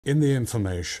In the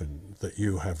information that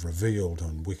you have revealed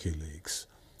on WikiLeaks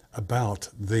about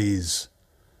these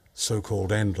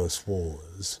so-called endless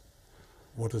wars,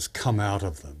 what has come out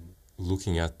of them?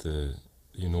 Looking at the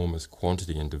enormous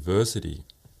quantity and diversity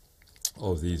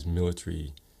of these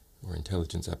military or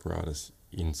intelligence apparatus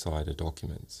insider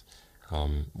documents,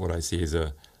 what I see is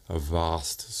a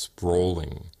vast,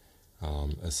 sprawling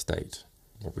estate,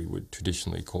 what we would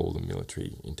traditionally call the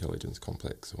military intelligence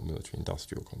complex or military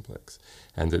industrial complex,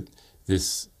 and that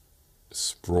this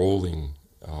sprawling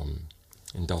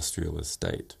industrial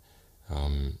estate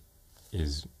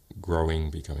is growing,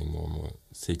 becoming more and more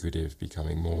secretive,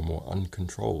 becoming more and more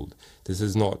uncontrolled. This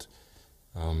is not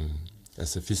a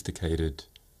sophisticated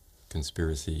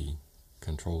conspiracy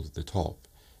controlled at the top.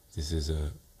 This is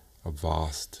a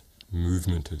vast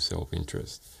movement of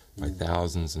self-interest by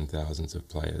thousands and thousands of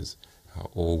players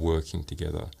all working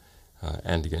together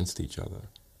and against each other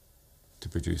to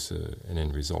produce an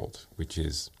end result, which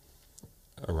is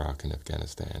Iraq and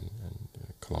Afghanistan and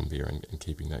Colombia and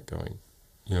keeping that going.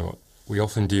 You know, we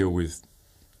often deal with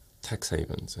tax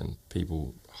havens and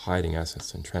people hiding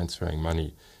assets and transferring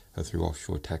money through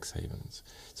offshore tax havens.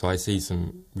 So I see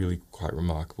some really quite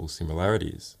remarkable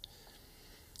similarities.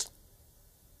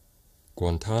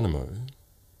 Guantanamo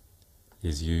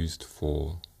is used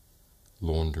for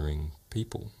laundering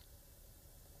people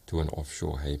to an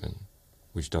offshore haven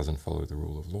which doesn't follow the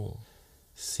rule of law.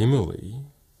 Similarly,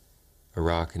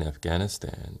 Iraq and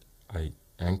Afghanistan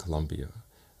and Colombia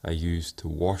are used to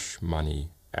wash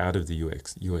money out of the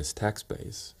US tax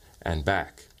base and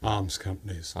back. Arms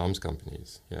companies. Arms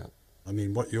companies, yeah. I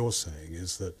mean, what you're saying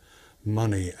is that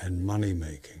money and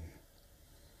money-making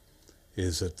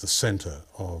is at the centre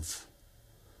of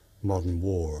modern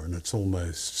war, and it's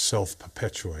almost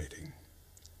self-perpetuating.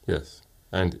 Yes,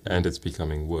 and it's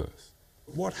becoming worse.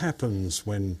 What happens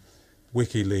when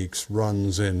WikiLeaks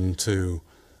runs into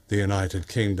the United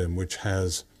Kingdom, which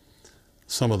has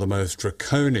some of the most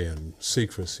draconian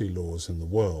secrecy laws in the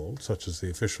world, such as the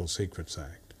Official Secrets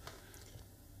Act?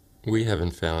 We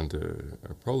haven't found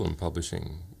a problem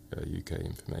publishing UK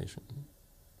information.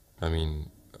 I mean,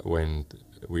 when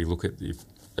we look at the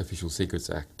Official Secrets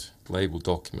Act labelled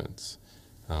documents,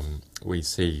 we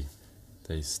see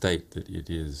they state that it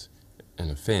is an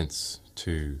offence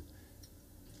to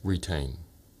retain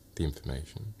the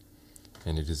information,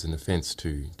 and it is an offence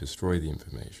to destroy the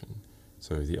information.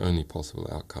 So the only possible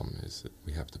outcome is that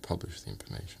we have to publish the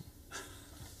information.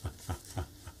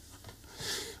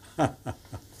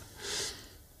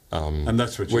 And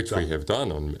that's what which we have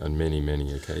done on many,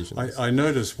 many occasions. I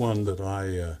noticed one that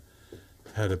I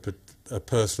had a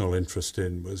personal interest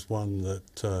in was one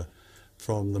that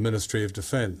from the Ministry of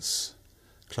Defence,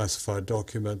 classified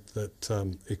document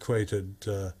that equated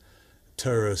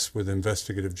terrorists with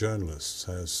investigative journalists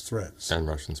as threats. And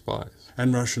Russian spies.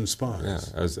 And Russian spies. Yeah,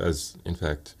 as in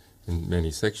fact, in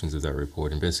many sections of that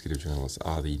report, investigative journalists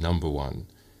are the #1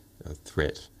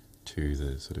 threat to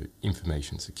the sort of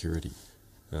information security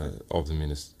of the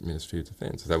Ministry of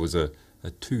Defence. So that was a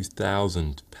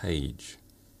 2,000-page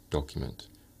document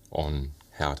on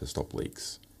how to stop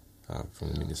leaks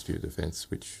from the Ministry of Defence,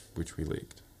 which we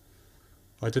leaked.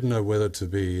 I didn't know whether to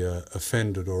be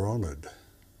offended or honoured.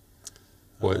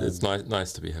 Well, it's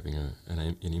nice to be having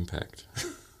an impact.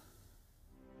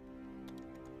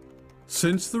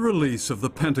 Since the release of the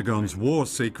Pentagon's war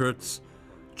secrets,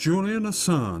 Julian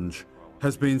Assange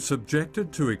has been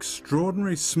subjected to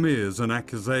extraordinary smears and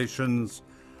accusations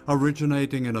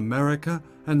originating in America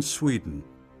and Sweden.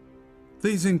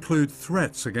 These include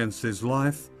threats against his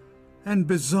life and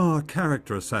bizarre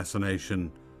character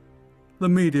assassination. The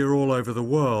media all over the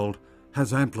world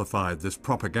has amplified this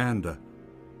propaganda.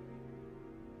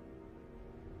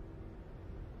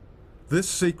 This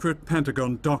secret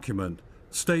Pentagon document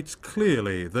states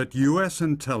clearly that US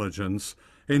intelligence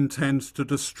intends to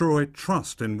destroy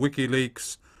trust in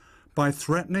WikiLeaks by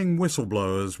threatening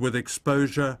whistleblowers with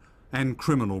exposure and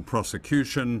criminal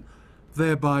prosecution,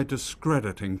 thereby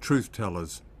discrediting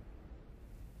truth-tellers.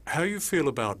 How you feel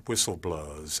about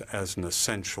whistleblowers as an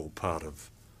essential part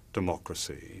of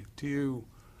democracy? Do you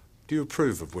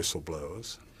approve of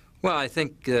whistleblowers? Well, I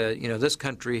think this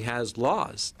country has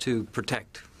laws to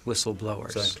protect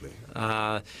whistleblowers. Exactly.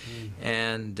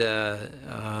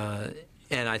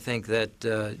 And I think that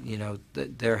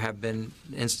that there have been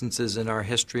instances in our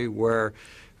history where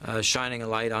shining a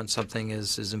light on something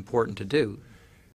is important to do.